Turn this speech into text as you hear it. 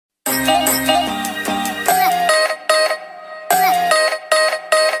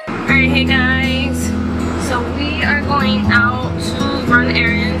Hey guys, so we are going out to run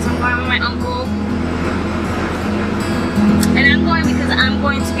errands. I'm going with my uncle, and I'm going because I'm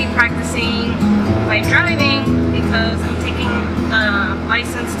going to be practicing my driving because I'm taking the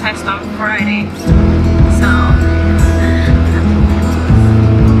license test on Friday. So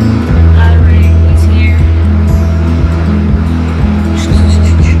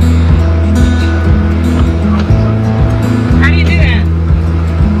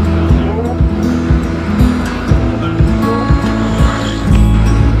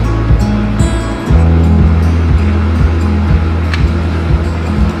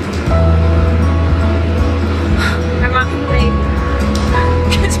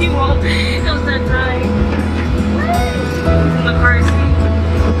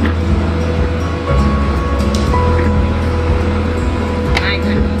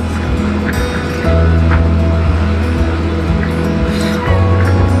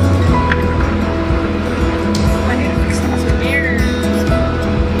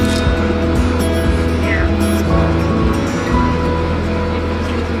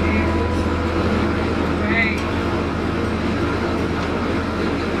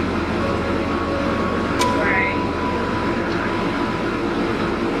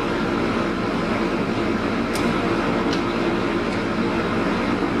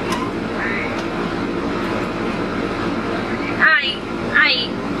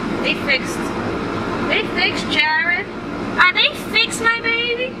They fixed Jared. They fixed my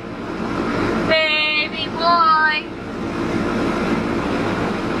baby? Baby boy.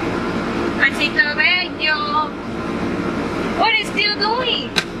 Patito bello. What is still doing?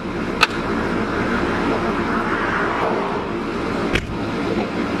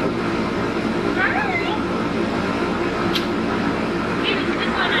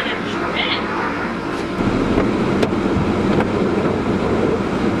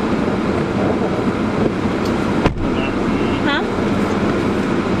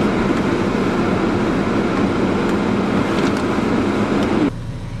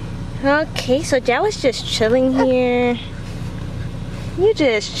 Okay, so Jad was just chilling here. You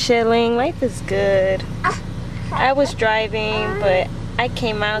just chilling. Life is good. I was driving, but I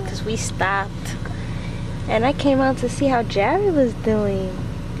came out because we stopped. And I came out to see how Jared was doing.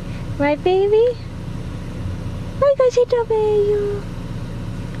 Right, baby? Ay, cachito bello.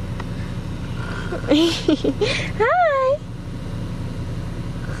 Hi.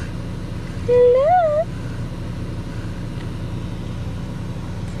 Hello.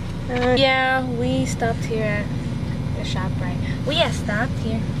 Yeah, we stopped here at the ShopRite. We have stopped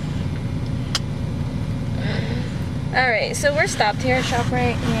here. Alright, so we're stopped here at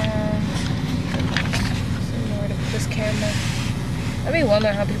ShopRite and some more to put this camera. I be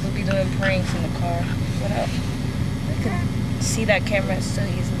wondering how people be doing pranks in the car without I can see that camera so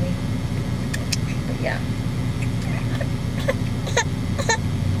easily. But yeah.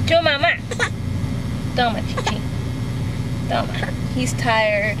 Yo mama. Toma chichi. Toma. He's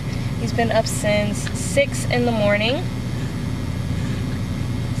tired. He's been up since 6 in the morning.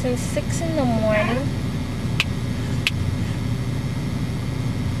 Since 6 in the morning.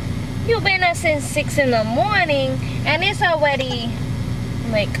 You've been up since 6 in the morning and it's already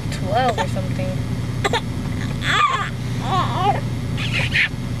like 12 or something.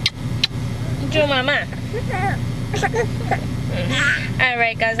 Yo mama.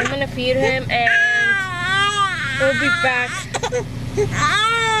 Alright guys, I'm gonna feed him and we'll be back.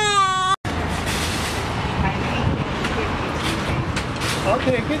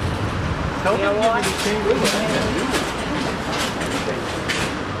 Okay, good. Tell me what you think.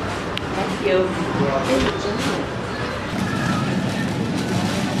 Thank you.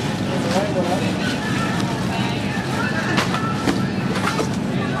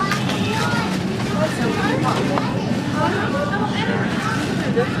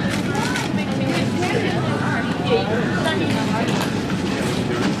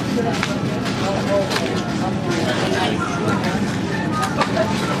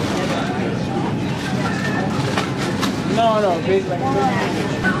 No, big like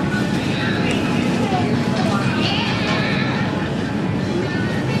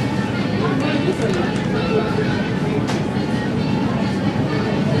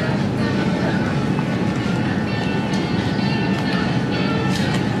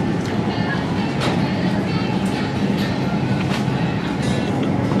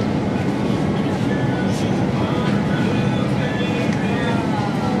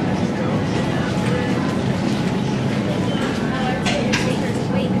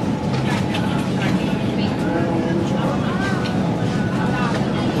Wait.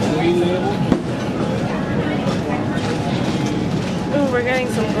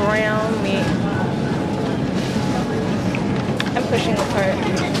 some ground meat. I'm pushing the cart.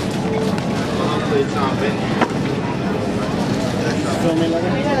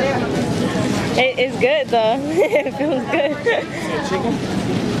 It is good though. It feels good. Chicken?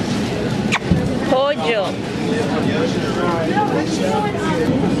 Pollo.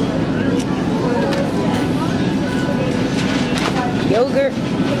 Yogurt.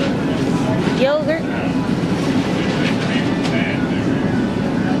 Yogurt.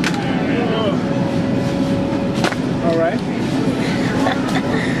 All right.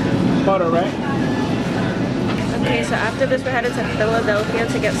 Butter, right? Okay, so after this we're headed to Philadelphia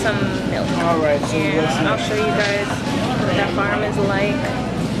to get some milk. All right. So And I'll show you guys what that farm is like.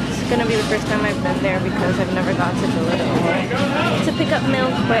 It's gonna be the first time I've been there because I've never gone to Philadelphia to pick up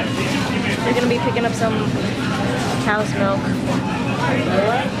milk, but we're gonna be picking up some cow's milk.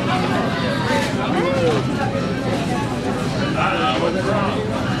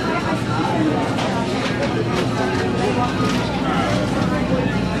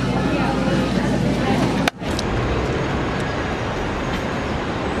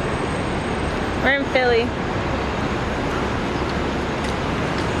 We're in Philly.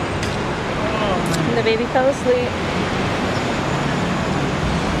 And the baby fell asleep.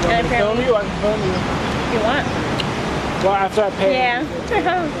 And film apparently, you? I can film you. you want? Well, after I pay. Yeah.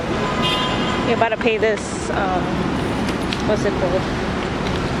 You're about to pay this, what's it called?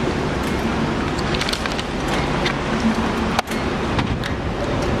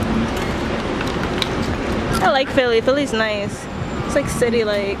 I like Philly. Philly's nice. It's like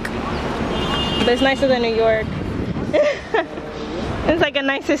city-like. But it's nicer than New York. It's like a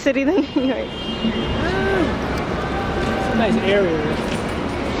nicer city than New York. It's a nice area.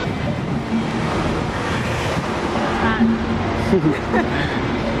 This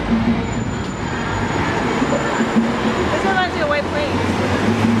reminds me of White Plains.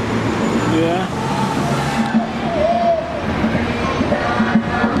 Yeah.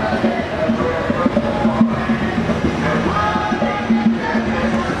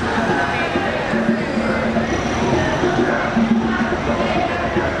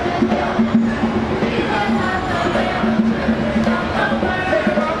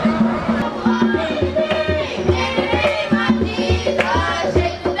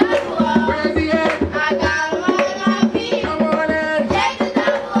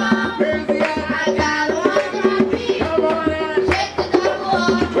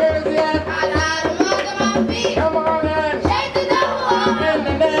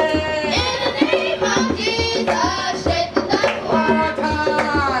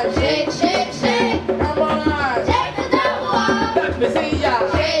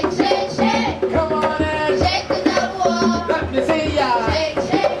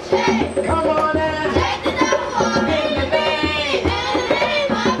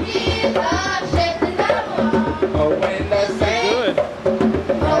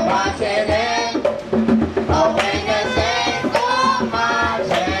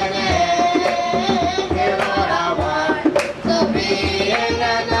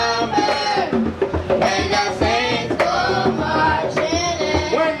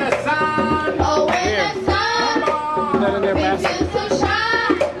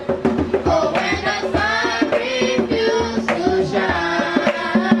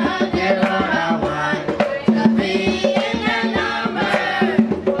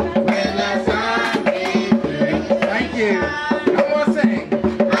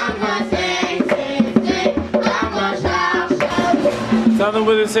 Tell them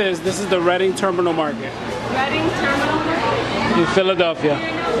what this is. This is the Reading Terminal Market. Reading Terminal Market? In Philadelphia.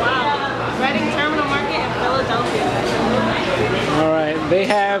 Wow. Reading Terminal Market in Philadelphia. Alright, they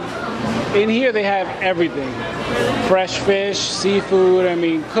have, in here they have everything. Fresh fish, seafood, I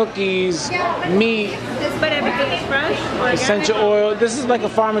mean cookies, meat. But everything is fresh? Essential oil. This is like a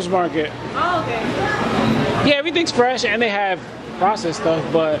farmer's market. Oh, okay. Yeah, everything's fresh and they have processed stuff,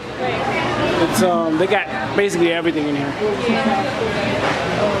 but it's they got basically everything in here.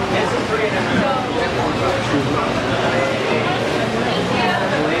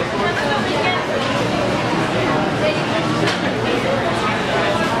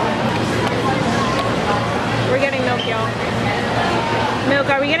 We're getting milk, y'all. Milk,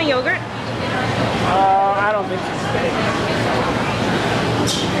 are we getting yogurt? I don't think so.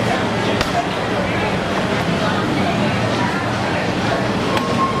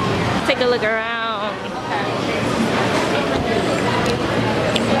 Take a look around.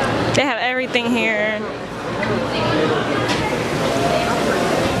 They have everything here.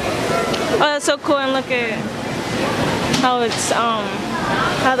 Oh, that's so cool, and look at how it's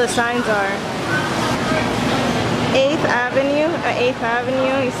how the signs are. 8th Avenue at 8th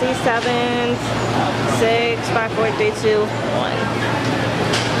Avenue. You see 7, 6, 5, 4, 3, 2, 1.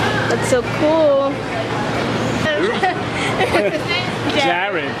 That's so cool.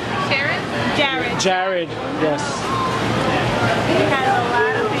 Jared. Jared, yes. He has a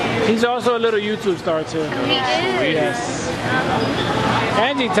lot of fans. He's also a little YouTube star too. He is. Yes.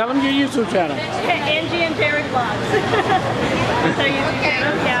 Angie, tell him your YouTube channel. Angie and Jared Vlogs. That's our YouTube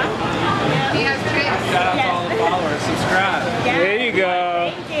channel, yeah. He has tricks. Shout out to all the followers. Subscribe. Yeah. There you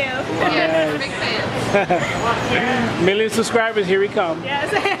go. Thank you. Yes, big fans. Million subscribers, here we come. Yes.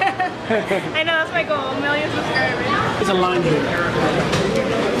 I know, that's my goal, 1 million subscribers. It's a line here.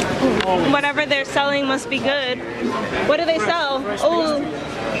 Whatever they're selling must be good. What do they sell? Ooh.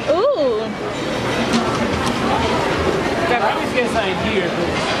 Ooh. I always get something here, but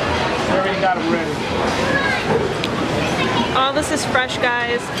I already got them ready. All this is fresh,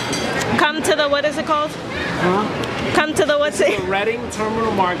 guys. Come to the, what is it called? Huh? Come to the, what's it? The Reading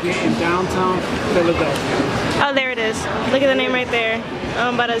Terminal Market in downtown Philadelphia. Oh, there it is. Look at the name right there.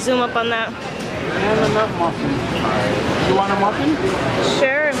 I'm about to zoom up on that. And enough muffin. You want a muffin?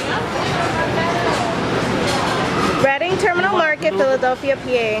 Sure. Reading Terminal Market, Philadelphia,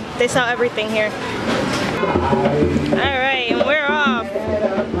 PA. They sell everything here. Alright, and we're off.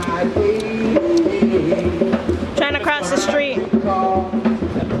 Trying to cross the street.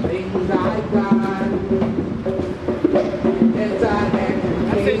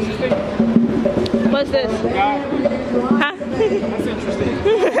 That's interesting. What's this? Huh? That's interesting.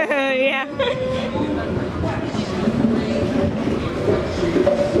 Yeah.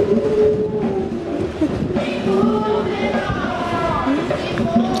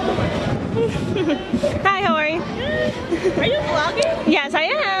 Hi, how are you? Are you vlogging? Yes, I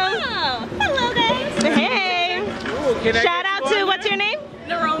am. Oh, hello guys. Hey. Ooh, can I Shout get out you to, on what's there? your name?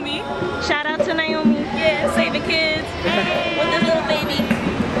 Naomi. Shout out to Naomi. Yeah, saving kids. With this little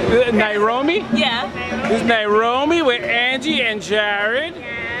baby. Naomi? Yeah. This is Naomi with Angie and Jared.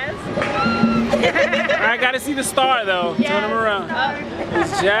 Yes. I gotta see the star though. Turn him around.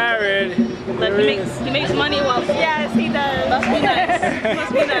 It's Jared. Look, he makes money while. Yes, he does. Must be nice.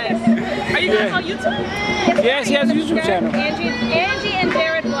 Must be nice. Are you guys on YouTube? Yes, he has a YouTube channel. Angie and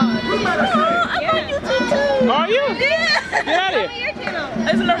Jared Vlogs. Oh, I'm on YouTube too. Are you? Yeah. Get out of here. Your channel.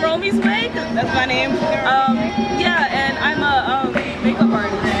 Isn't it Romi's Way? That's my name. Yeah, and I'm a makeup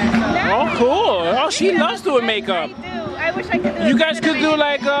artist. Oh, cool. Oh, she loves doing makeup. I do. I wish I could do it. You guys could do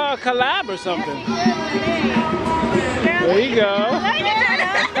like a collab or something. There you go.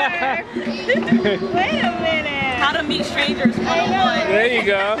 Wait a minute. How to meet strangers 101. There you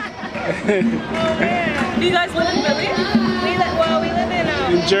go. Oh man. Do you guys live in Philly? We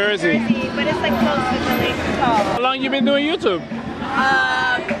live in Jersey. but it's like close to Philly. How long you been doing YouTube?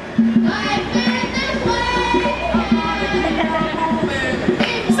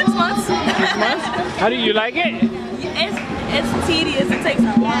 6 months. 6 months? How do you like it? It's tedious. It takes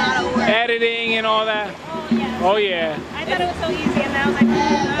a lot of work. Editing and all that. Oh yeah. I thought it was so easy, and now I was like,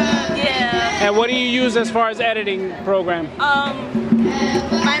 Yeah. And what do you use as far as editing program?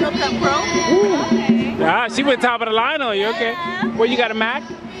 Final Cut Pro. okay. Ah, she went top of the line on you. Okay. Well, you got a Mac?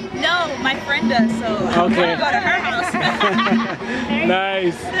 No, my friend does. So Okay. I go to her house.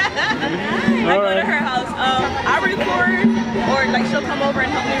 Nice. I go to her house. I record, or like she'll come over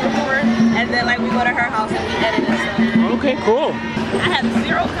and help me record, and then like we go to her house and we edit and stuff. Okay, cool. I have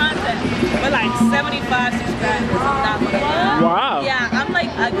 0 content, but like 75 subscribers. I'm not like that. Wow. Yeah, I'm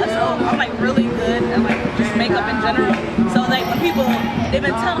like really good at like just makeup in general. So like when people, they've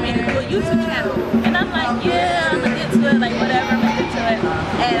been telling me to do a YouTube channel, and I'm like, yeah, I'm gonna get to it, like whatever, I'm gonna get to it.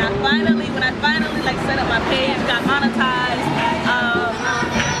 And when I finally like set up my page, got monetized.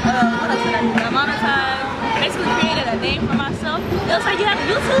 What else did I do? Got monetized. Basically created a name for myself. It was like, you have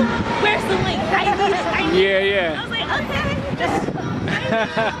YouTube? Where's the link? I need it. I Yeah. was like, okay. Just. oh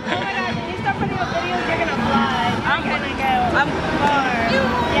my God, when you start putting up videos, you're gonna fly. I'm gonna go I'm far.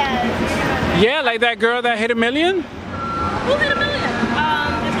 Yes. Yeah, like that girl that hit 1 million? Who hit 1 million?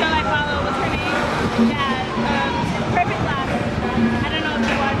 This girl I follow, what's her name? Yeah, Perfect Labs. I don't know if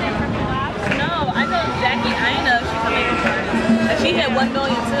you watch it, Perfect Labs. No, I know Jackie Aina. She's a makeup artist. And she hit 1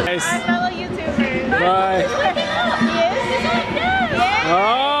 million too. Nice. Our fellow YouTubers. Bye. He's waking up. He is? He's like, yeah. Yeah.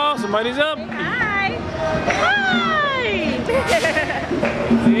 Oh, somebody's up. Hi. Hi.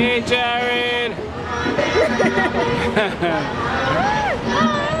 Hey, Jared.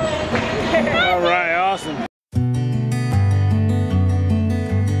 Hi.